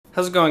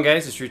How's it going,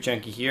 guys? It's Root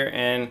Junkie here,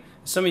 and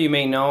some of you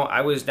may know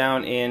I was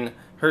down in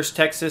Hurst,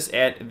 Texas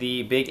at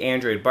the Big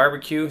Android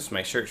Barbecue. It's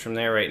my shirt from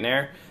there right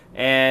there,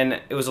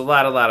 and it was a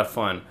lot of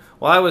fun.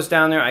 While I was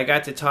down there, I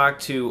got to talk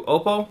to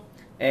Oppo,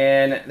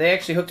 and they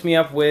actually hooked me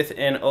up with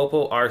an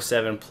Oppo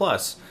R7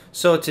 Plus.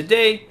 So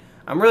today,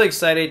 I'm really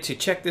excited to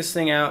check this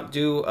thing out,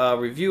 do a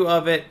review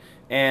of it,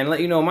 and let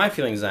you know my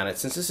feelings on it.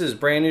 Since this is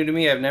brand new to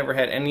me, I've never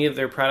had any of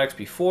their products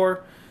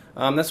before.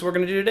 That's what we're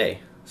going to do today.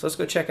 So let's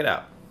go check it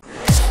out.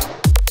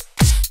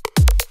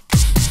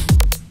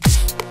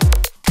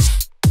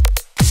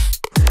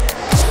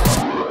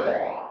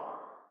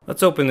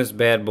 Let's open this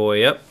bad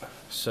boy up.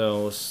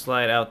 So we'll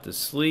slide out the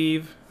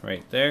sleeve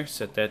right there,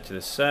 set that to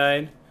the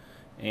side,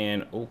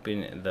 and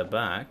open the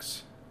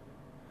box.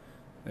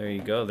 There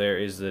you go, there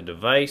is the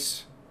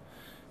device.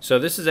 So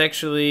this is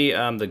actually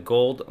the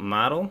gold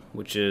model,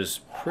 which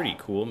is pretty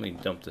cool. Let me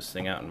dump this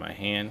thing out in my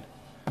hand.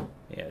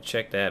 Yeah,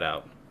 check that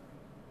out.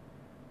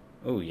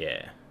 Oh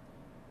yeah,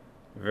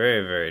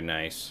 very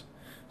nice.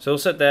 So we'll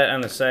set that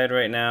on the side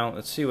right now.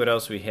 Let's see what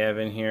else we have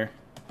in here.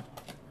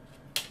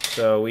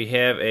 So we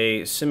have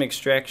a SIM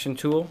extraction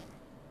tool,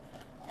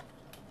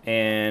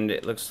 and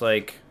it looks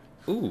like,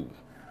 ooh,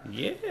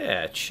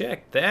 yeah,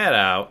 check that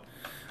out.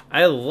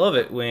 I love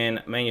it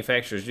when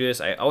manufacturers do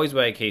this. I always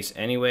buy a case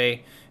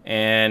anyway,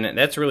 and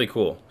that's really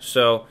cool.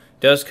 So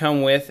it does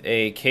come with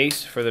a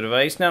case for the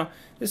device. Now,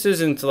 this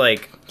isn't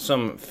like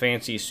some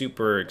fancy,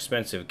 super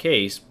expensive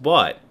case,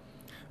 but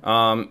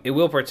it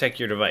will protect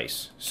your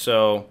device.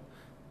 So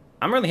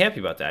I'm really happy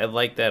about that. I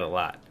like that a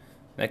lot.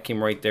 That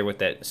came right there with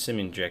that SIM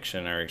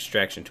injection or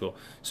extraction tool.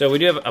 So we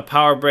do have a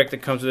power brick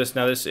that comes with this.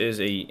 Now this is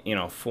a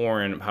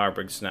foreign power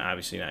brick. It's not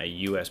obviously not a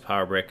U.S.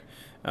 power brick.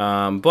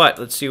 But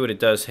let's see what it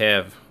does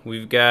have.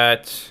 We've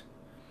got,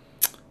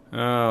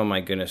 oh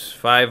my goodness,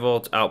 5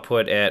 volts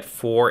output at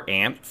 4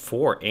 amps.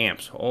 4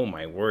 amps. Oh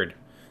my word,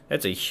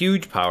 that's a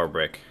huge power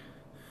brick.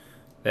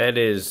 That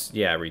is,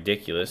 yeah,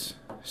 ridiculous.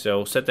 So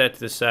we'll set that to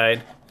the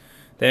side.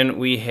 Then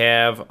we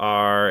have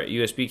our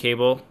USB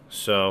cable.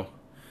 So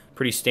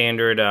pretty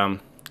standard,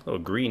 little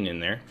green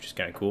in there, which is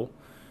kind of cool.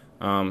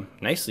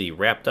 Nicely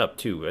wrapped up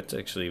too. That's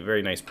actually a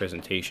very nice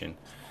presentation.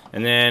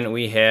 And then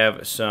we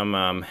have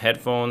some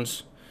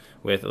headphones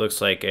with, it looks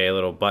like a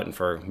little button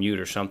for mute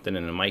or something,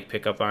 and a mic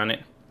pickup on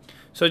it.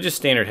 So just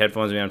standard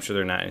headphones. I mean, I'm sure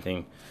they're not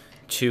anything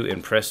too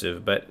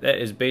impressive, but that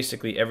is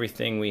basically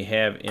everything we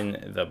have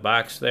in the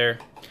box there.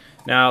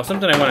 Now,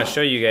 something I want to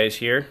show you guys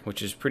here,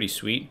 which is pretty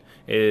sweet,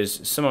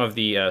 is some of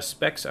the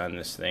specs on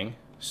this thing.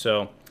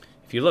 So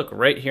if you look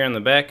right here on the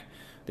back,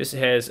 this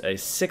has a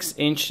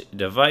 6-inch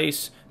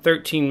device,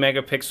 13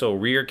 megapixel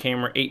rear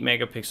camera, 8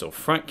 megapixel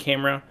front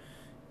camera.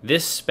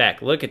 This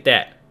spec, look at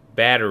that,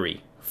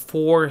 battery,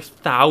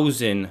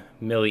 4,000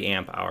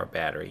 milliamp hour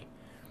battery.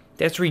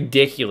 That's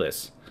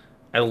ridiculous.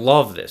 I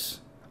love this.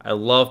 I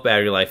love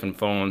battery life in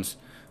phones.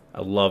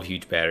 I love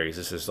huge batteries.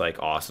 This is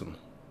like awesome,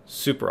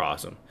 super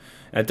awesome.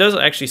 And it does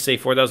actually say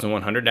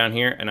 4,100 down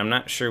here, and I'm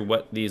not sure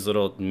what these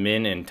little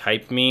min and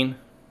type mean.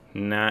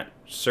 Not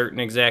certain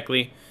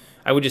exactly.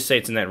 I would just say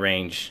it's in that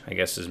range, I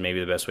guess, is maybe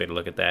the best way to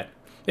look at that.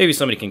 Maybe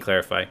somebody can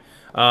clarify.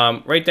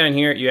 Right down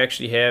here, you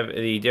actually have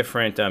the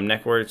different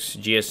networks,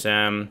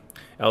 GSM,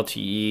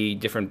 LTE,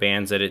 different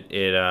bands that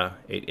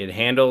it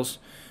handles.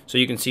 So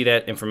you can see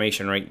that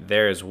information right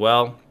there as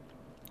well.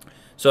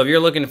 So if you're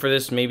looking for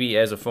this maybe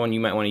as a phone you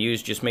might want to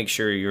use, just make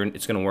sure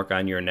it's going to work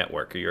on your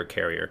network or your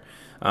carrier.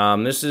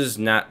 This does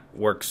not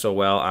work so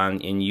well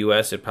in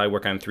US. It'd probably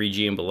work on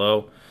 3G and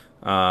below.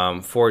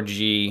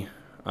 4G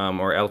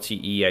or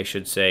LTE, I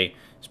should say,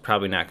 is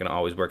probably not going to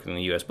always work in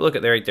the US. But look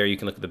at there, right there, you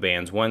can look at the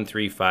bands 1,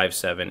 3, 5,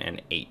 7,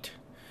 and 8.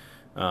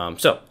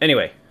 So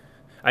anyway,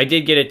 I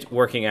did get it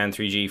working on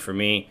 3G for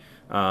me.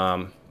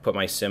 Put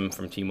my SIM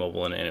from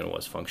T-Mobile in it, and it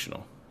was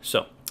functional.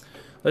 So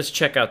let's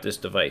check out this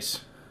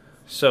device.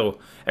 So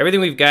everything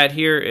we've got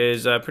here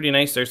is pretty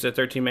nice. There's the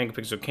 13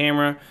 megapixel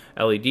camera,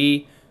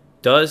 LED.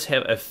 Does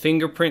have a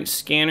fingerprint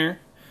scanner.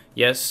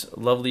 Yes,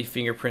 lovely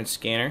fingerprint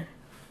scanner.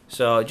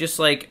 So just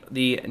like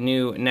the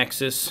new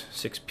Nexus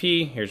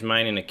 6P, here's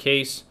mine in a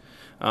case.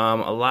 A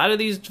lot of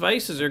these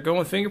devices are going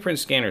with fingerprint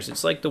scanners.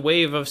 It's like the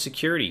wave of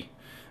security.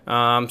 So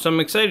I'm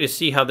excited to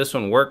see how this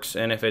one works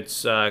and if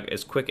it's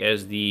as quick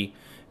as the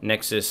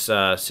Nexus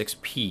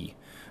 6P.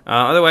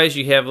 Otherwise,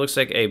 you have, looks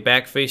like a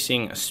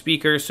back-facing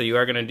speaker, so you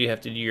are going to have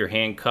to do your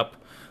hand cup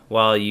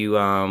while you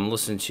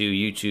listen to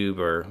YouTube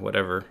or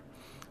whatever.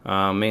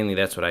 Mainly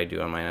that's what I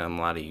do on mine. I'm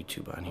a lot of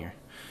YouTube on here.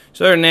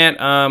 So other than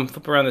that,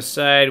 flip around the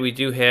side, we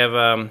do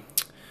have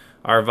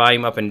our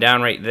volume up and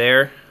down right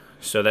there.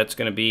 So that's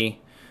going to be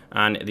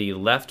on the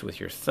left with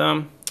your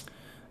thumb.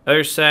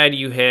 Other side,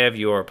 you have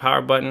your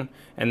power button,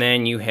 and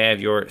then you have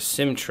your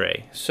SIM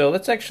tray. So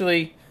let's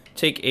actually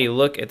take a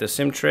look at the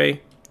SIM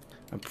tray.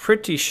 I'm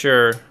pretty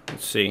sure,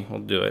 let's see,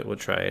 we'll do it, we'll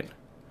try it.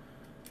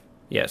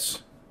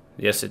 Yes,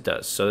 yes it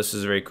does. So this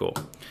is very cool.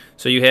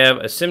 So you have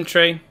a SIM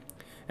tray,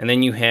 and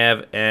then you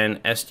have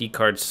an SD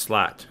card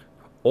slot,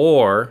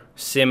 or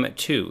SIM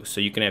 2. So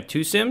you can have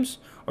 2 SIMs,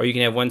 or you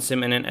can have 1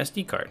 SIM and an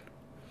SD card.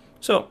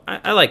 So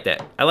I like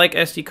that. I like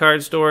SD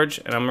card storage,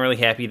 and I'm really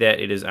happy that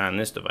it is on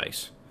this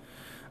device.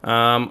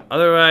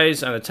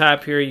 Otherwise, on the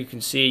top here, you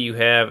can see you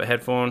have a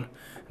headphone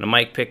and a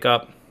mic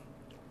pickup.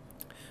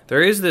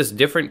 There is this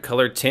different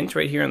color tint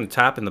right here on the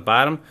top and the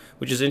bottom,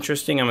 which is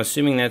interesting. I'm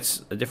assuming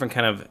that's a different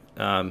kind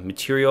of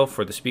material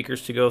for the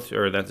speakers to go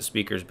through, or not the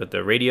speakers, but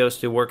the radios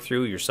to work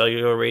through, your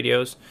cellular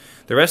radios.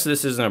 The rest of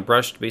this isn't a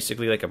brushed,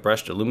 basically like a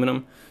brushed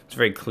aluminum. It's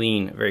very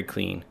clean, very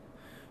clean.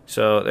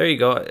 So there you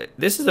go.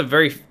 This is a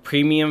very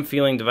premium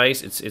feeling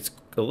device. It's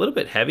a little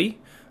bit heavy,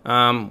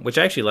 which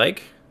I actually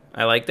like.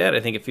 I like that.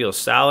 I think it feels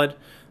solid.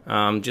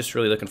 Just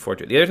really looking forward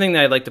to it. The other thing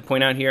that I'd like to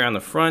point out here on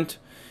the front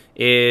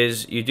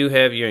is you do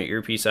have your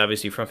earpiece,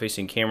 obviously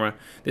front-facing camera.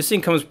 This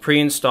thing comes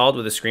pre-installed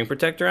with a screen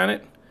protector on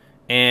it,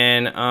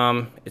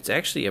 and it's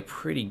actually a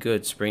pretty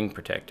good screen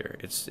protector.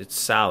 It's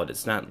solid.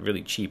 It's not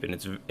really cheap, and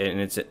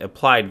it's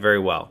applied very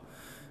well.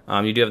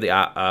 You do have the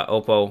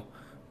Oppo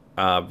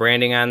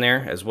branding on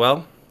there as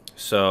well,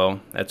 so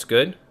that's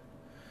good.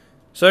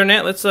 So other than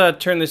that,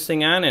 let's turn this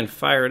thing on and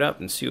fire it up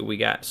and see what we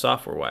got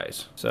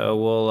software-wise. So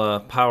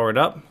we'll power it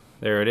up.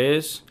 There it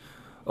is.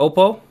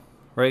 Oppo,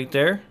 right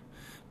there.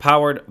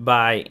 Powered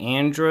by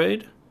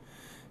Android.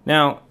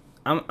 Now,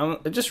 I'm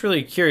just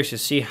really curious to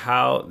see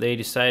how they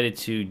decided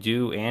to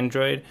do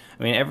Android.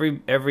 I mean,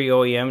 every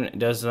OEM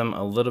does them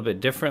a little bit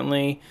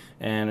differently.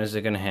 And is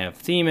it going to have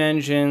theme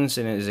engines?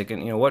 And is it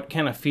going, what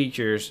kind of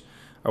features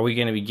are we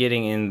going to be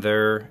getting in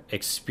their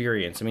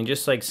experience? I mean,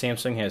 just like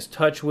Samsung has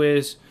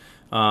TouchWiz,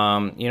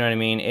 you know what I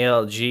mean?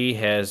 ALG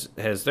has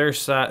their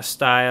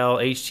style.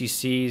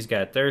 HTC's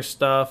got their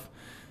stuff.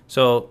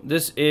 So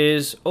this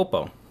is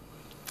Oppo.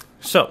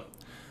 So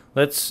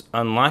let's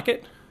unlock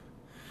it,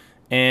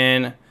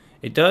 and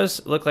it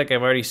does look like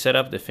I've already set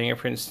up the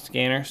fingerprint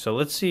scanner, so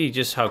let's see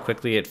just how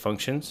quickly it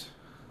functions.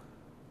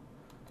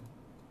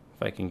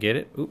 If I can get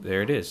it. Oop,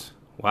 there it is.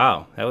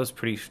 Wow, that was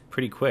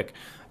pretty quick.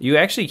 You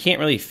actually can't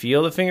really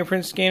feel the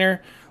fingerprint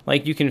scanner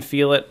like you can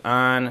feel it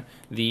on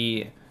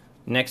the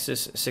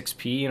Nexus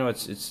 6P.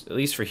 It's at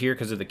least for here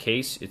because of the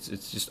case,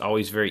 it's just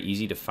always very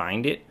easy to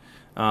find it.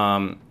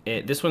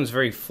 This one's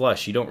very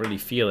flush. You don't really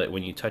feel it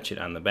when you touch it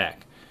on the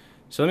back.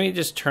 So let me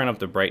just turn up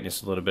the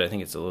brightness a little bit. I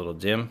think it's a little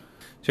dim.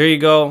 So here you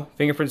go.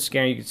 Fingerprint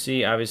scanner, you can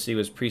see, obviously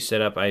was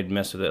pre-set up. I had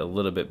messed with it a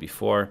little bit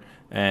before.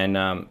 And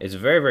it's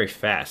very, very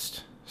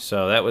fast.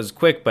 So that was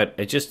quick, but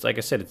it just, like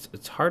I said,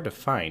 it's hard to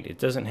find. It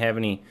doesn't have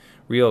any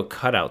real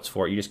cutouts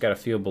for it. You just got to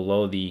feel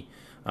below the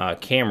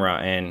camera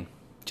and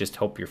just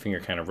hope your finger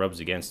kind of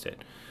rubs against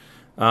it.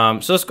 So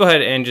let's go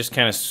ahead and just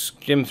kind of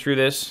skim through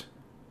this.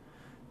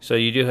 So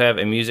you do have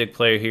a music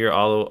player here,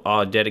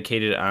 all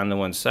dedicated on the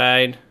one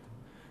side.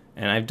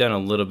 And I've done a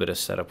little bit of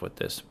setup with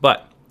this.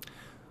 But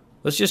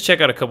let's just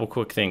check out a couple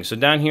quick things. So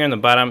down here on the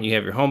bottom, you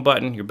have your home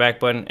button, your back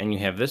button, and you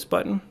have this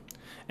button.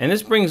 And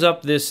this brings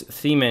up this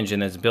theme engine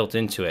that's built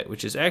into it,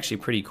 which is actually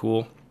pretty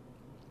cool.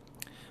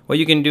 What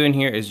you can do in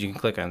here is you can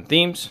click on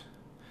themes.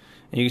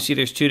 And you can see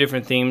there's two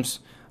different themes.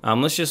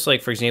 Let's just,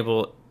 like, for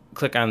example,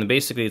 click on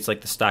basically it's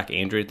like the stock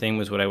Android theme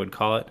was what I would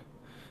call it.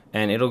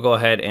 And it'll go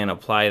ahead and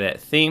apply that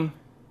theme.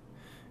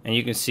 And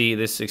you can see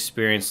this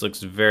experience looks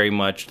very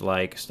much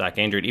like stock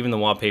Android. Even the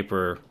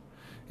wallpaper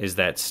is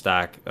that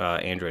stock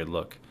Android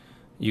look.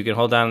 You can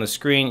hold down the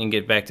screen and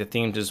get back to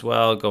themes as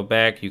well. Go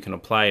back, you can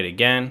apply it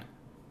again,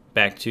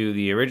 back to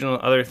the original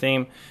other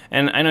theme.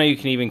 And I know you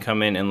can even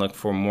come in and look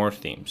for more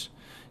themes.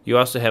 You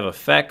also have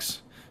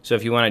effects. So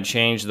if you want to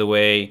change the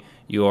way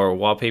your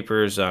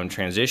wallpapers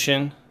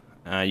transition,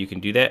 you can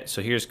do that.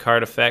 So here's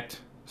card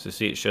effect. So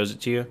see, it shows it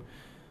to you.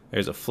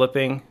 There's a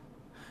flipping.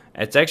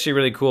 It's actually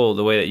really cool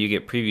the way that you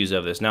get previews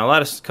of this. Now, a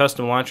lot of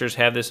custom launchers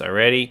have this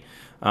already,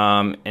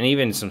 and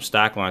even some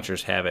stock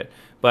launchers have it.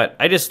 But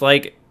I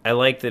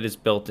like that it's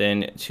built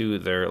in to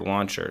their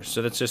launcher.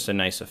 So that's just a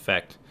nice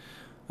effect.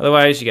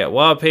 Otherwise, you got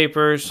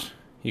wallpapers,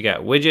 you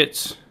got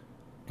widgets,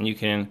 and you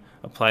can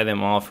apply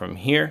them all from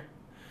here.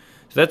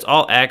 So that's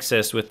all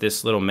accessed with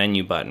this little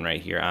menu button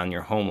right here on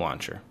your home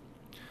launcher.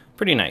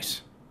 Pretty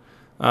nice.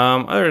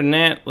 Other than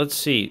that, let's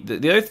see.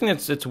 The other thing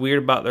that's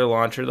weird about their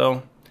launcher,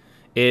 though,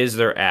 is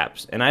their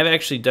apps. And I've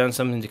actually done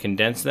something to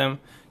condense them.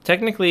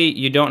 Technically,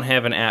 you don't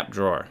have an app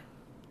drawer.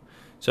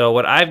 So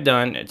what I've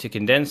done to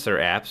condense their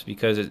apps,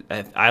 because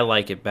I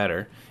like it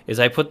better, is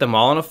I put them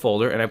all in a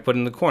folder and I put it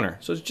in the corner.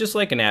 So it's just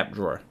like an app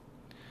drawer.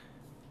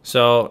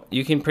 So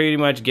you can pretty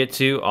much get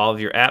to all of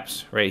your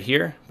apps right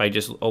here by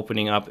just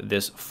opening up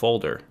this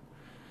folder.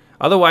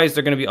 Otherwise,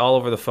 they're going to be all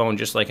over the phone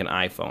just like an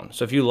iPhone.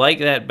 So if you like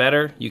that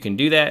better, you can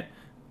do that.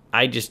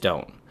 I just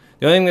don't.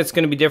 The only thing that's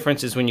going to be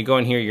different is when you go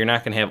in here, you're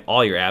not going to have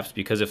all your apps,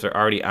 because if they're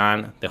already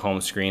on the home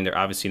screen, they're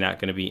obviously not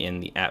going to be in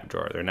the app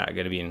drawer. They're not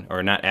going to be in,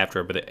 or not app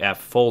drawer, but the app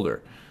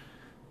folder.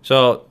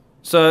 So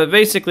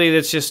basically,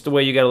 that's just the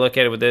way you got to look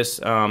at it with this.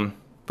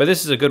 But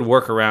this is a good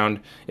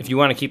workaround. If you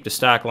want to keep the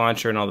stock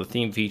launcher and all the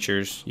theme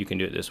features, you can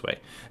do it this way.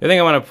 The thing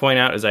I want to point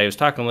out is I was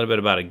talking a little bit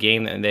about a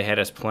game that they had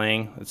us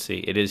playing. Let's see,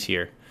 it is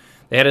here.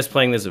 They had us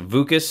playing this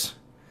Vukas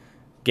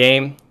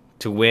game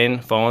to win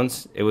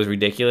phones. It was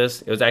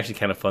ridiculous. It was actually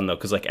kind of fun though,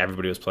 because like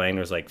everybody was playing.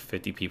 There was like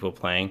 50 people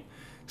playing.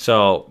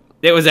 So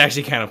it was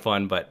actually kind of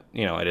fun, but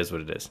you know, it is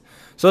what it is.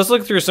 So let's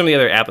look through some of the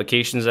other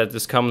applications that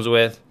this comes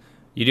with.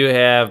 You do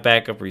have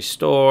backup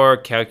restore,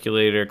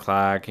 calculator,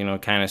 clock, you know,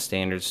 kind of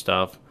standard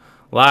stuff.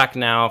 Lock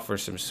now for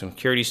some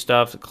security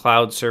stuff. The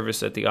cloud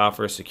service that they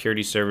offer,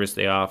 security service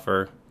they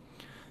offer.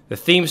 The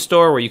theme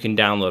store where you can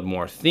download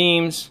more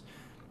themes.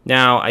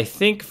 Now, I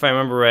think if I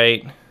remember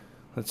right,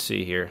 let's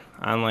see here.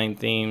 Online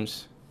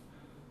themes.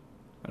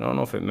 I don't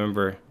know if I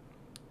remember.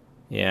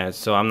 Yeah,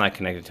 so I'm not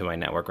connected to my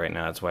network right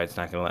now. That's why it's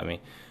not going to let me.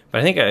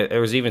 But I think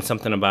there was even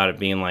something about it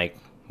being like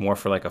more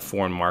for like a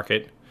foreign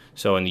market.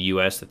 So in the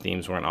U.S., the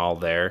themes weren't all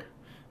there.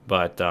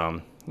 But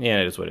yeah,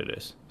 it is what it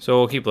is. So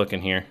we'll keep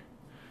looking here.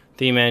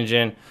 Theme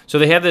engine. So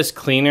they have this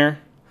clean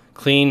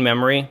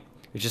memory.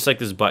 It's just like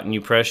this button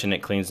you push and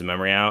it cleans the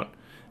memory out.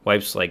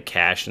 Wipes like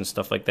cache and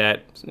stuff like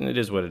that. It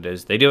is what it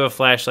is. They do have a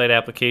flashlight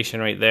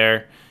application right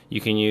there. You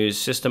can use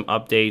system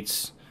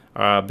updates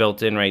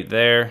built in right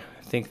there.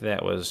 I think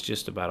that was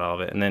just about all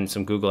of it. And then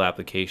some Google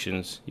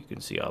applications. You can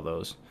see all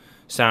those.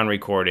 Sound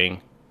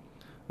recording.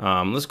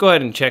 Let's go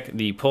ahead and check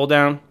the pull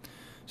down.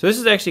 So this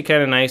is actually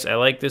kind of nice. I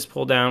like this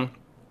pull down.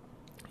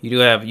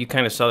 You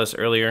kind of saw this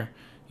earlier.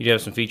 You do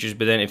have some features,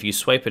 but then if you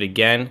swipe it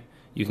again,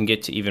 you can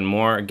get to even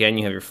more. Again,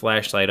 you have your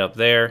flashlight up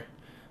there.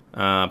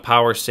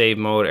 Power save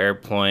mode,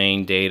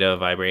 airplane, data,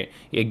 vibrate.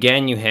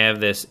 Again, you have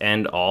this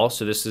end all,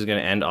 so this is going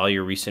to end all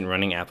your recent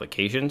running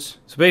applications.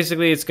 So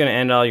basically, it's going to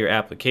end all your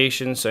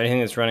applications. So anything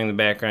that's running in the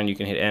background, you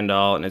can hit end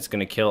all, and it's going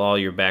to kill all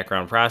your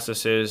background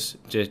processes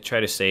to try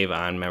to save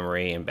on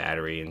memory and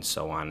battery and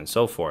so on and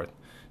so forth.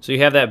 So you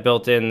have that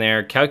built in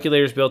there.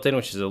 Calculators built in,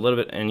 which is a little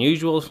bit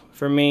unusual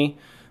for me.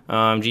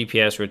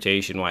 GPS,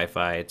 rotation,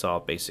 Wi-Fi, it's all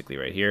basically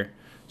right here.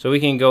 So we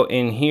can go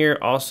in here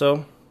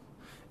also,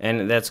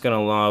 and that's going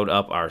to load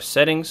up our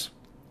settings.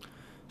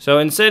 So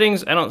in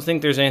settings, I don't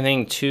think there's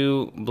anything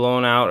too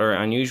blown out or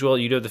unusual.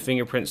 You do have the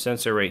fingerprint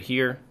sensor right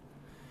here,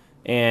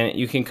 and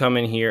you can come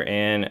in here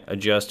and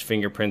adjust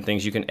fingerprint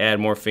things. You can add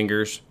more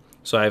fingers.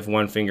 So I have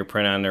one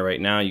fingerprint on there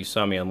right now. You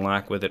saw me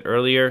unlock with it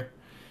earlier.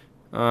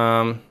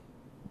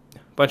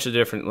 Bunch of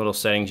different little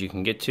settings you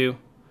can get to.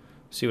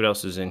 See what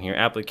else is in here.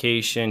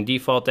 Application,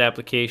 default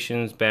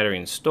applications, battery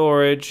and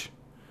storage.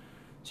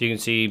 So you can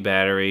see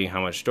battery,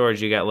 how much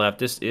storage you got left.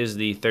 This is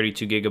the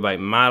 32 gigabyte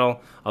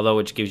model, although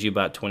which gives you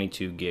about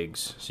 22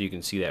 gigs. So you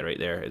can see that right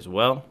there as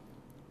well.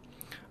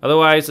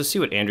 Otherwise, let's see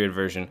what Android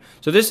version.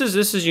 So this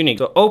is unique.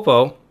 So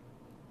Oppo,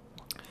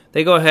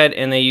 they go ahead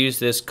and they use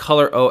this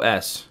Color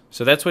OS.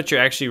 So that's what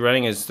you're actually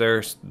running is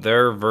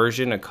their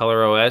version of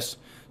Color OS.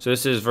 So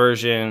this is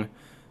version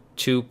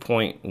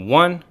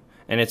 2.1.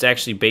 And it's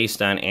actually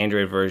based on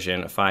Android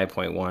version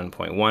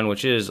 5.1.1,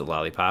 which is a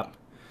Lollipop.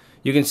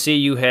 You can see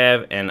you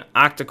have an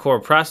octa-core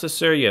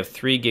processor. You have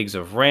 3 gigs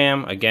of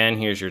RAM. Again,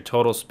 here's your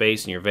total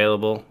space and your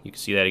available. You can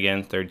see that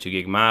again, 32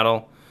 gig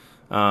model.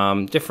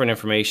 Different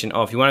information.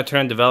 Oh, if you want to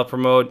turn on developer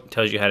mode, it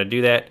tells you how to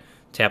do that.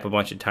 Tap a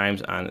bunch of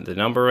times on the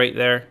number right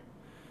there.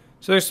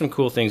 So there's some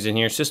cool things in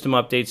here. System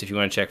updates if you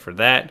want to check for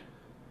that.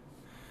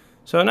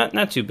 So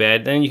not too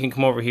bad. Then you can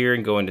come over here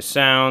and go into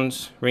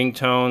sounds,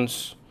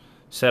 ringtones,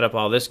 set up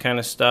all this kind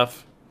of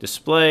stuff.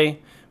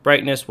 Display,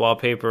 brightness,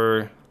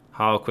 wallpaper,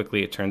 how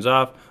quickly it turns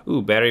off.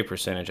 Ooh, battery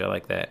percentage, I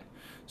like that.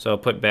 So I'll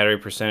put battery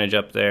percentage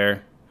up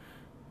there.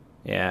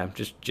 Yeah,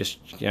 just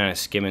kind of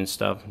skimming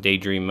stuff,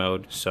 daydream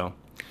mode. So,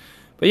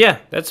 but yeah,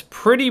 that's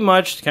pretty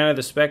much kind of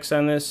the specs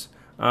on this.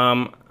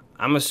 I'm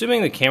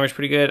assuming the camera's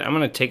pretty good. I'm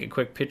gonna take a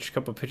quick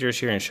couple pictures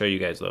here and show you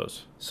guys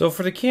those. So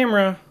for the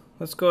camera,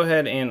 let's go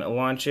ahead and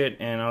launch it,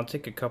 and I'll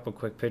take a couple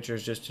quick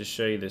pictures just to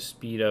show you the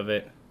speed of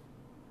it.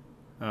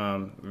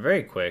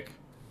 Very quick.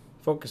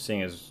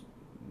 Focusing is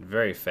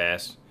very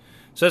fast.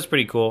 So that's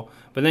pretty cool.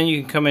 But then you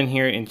can come in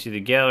here into the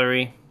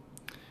gallery,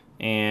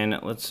 and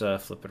let's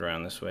flip it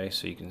around this way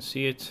so you can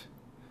see it.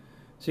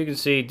 So you can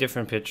see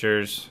different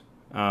pictures.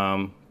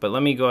 But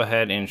let me go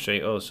ahead and show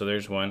you. Oh, so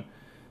there's one.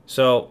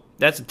 So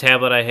that's a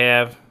tablet I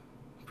have.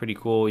 Pretty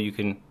cool. You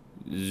can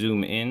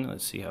zoom in.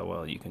 Let's see how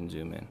well you can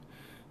zoom in.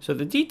 So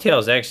the detail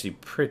is actually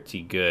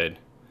pretty good.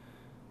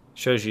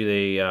 Shows you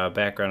the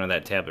background of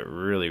that tablet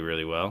really,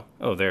 really well.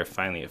 Oh, there,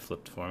 finally it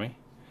flipped for me.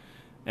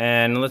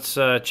 And let's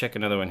check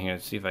another one here.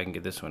 Let's see if I can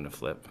get this one to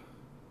flip.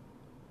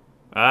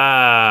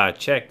 Ah,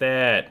 check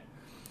that.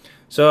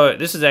 So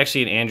this is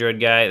actually an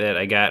Android guy that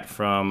I got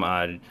from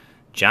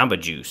Jamba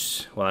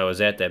Juice while I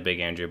was at that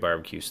big Android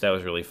barbecue. So that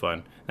was really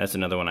fun. That's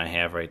another one I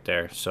have right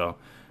there. So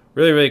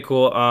really, really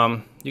cool.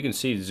 You can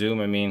see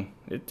zoom. I mean,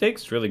 it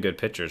takes really good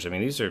pictures. I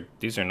mean, these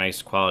are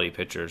nice quality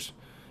pictures.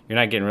 You're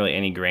not getting really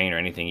any grain or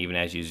anything even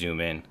as you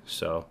zoom in.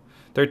 So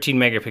 13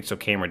 megapixel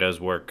camera does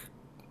work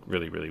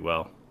really, really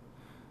well.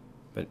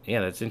 But yeah,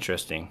 that's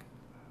interesting.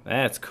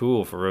 That's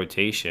cool for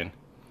rotation.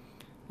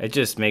 It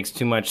just makes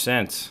too much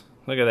sense.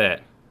 Look at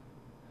that.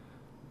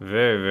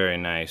 Very, very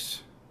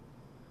nice.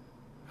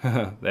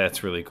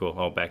 That's really cool.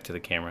 Oh, back to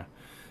the camera.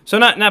 So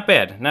not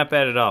bad. Not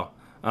bad at all.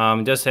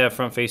 It does have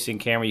front-facing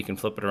camera. You can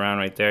flip it around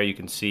right there. You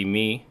can see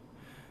me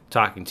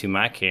talking to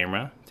my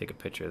camera. Take a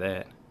picture of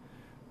that.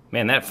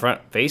 Man, that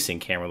front-facing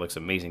camera looks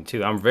amazing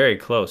too. I'm very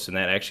close, and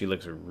that actually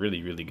looks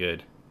really, really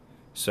good.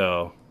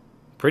 So,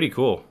 pretty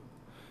cool.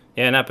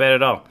 Yeah, not bad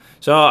at all.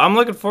 So I'm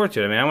looking forward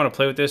to it. I mean, I want to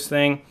play with this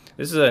thing.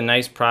 This is a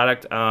nice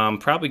product.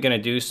 Probably going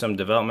to do some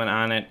development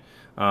on it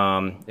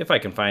if I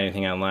can find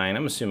anything online.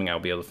 I'm assuming I'll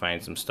be able to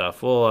find some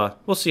stuff. We'll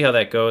see how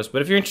that goes.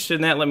 But if you're interested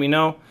in that, let me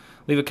know.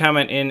 Leave a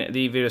comment in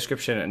the video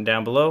description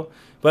down below.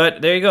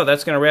 But there you go.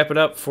 That's going to wrap it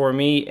up for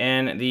me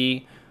and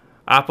the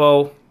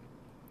Oppo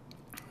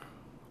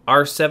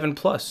R7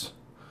 Plus.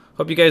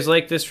 Hope you guys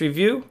like this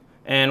review,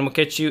 and we'll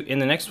catch you in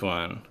the next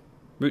one.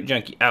 Root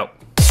Junkie out.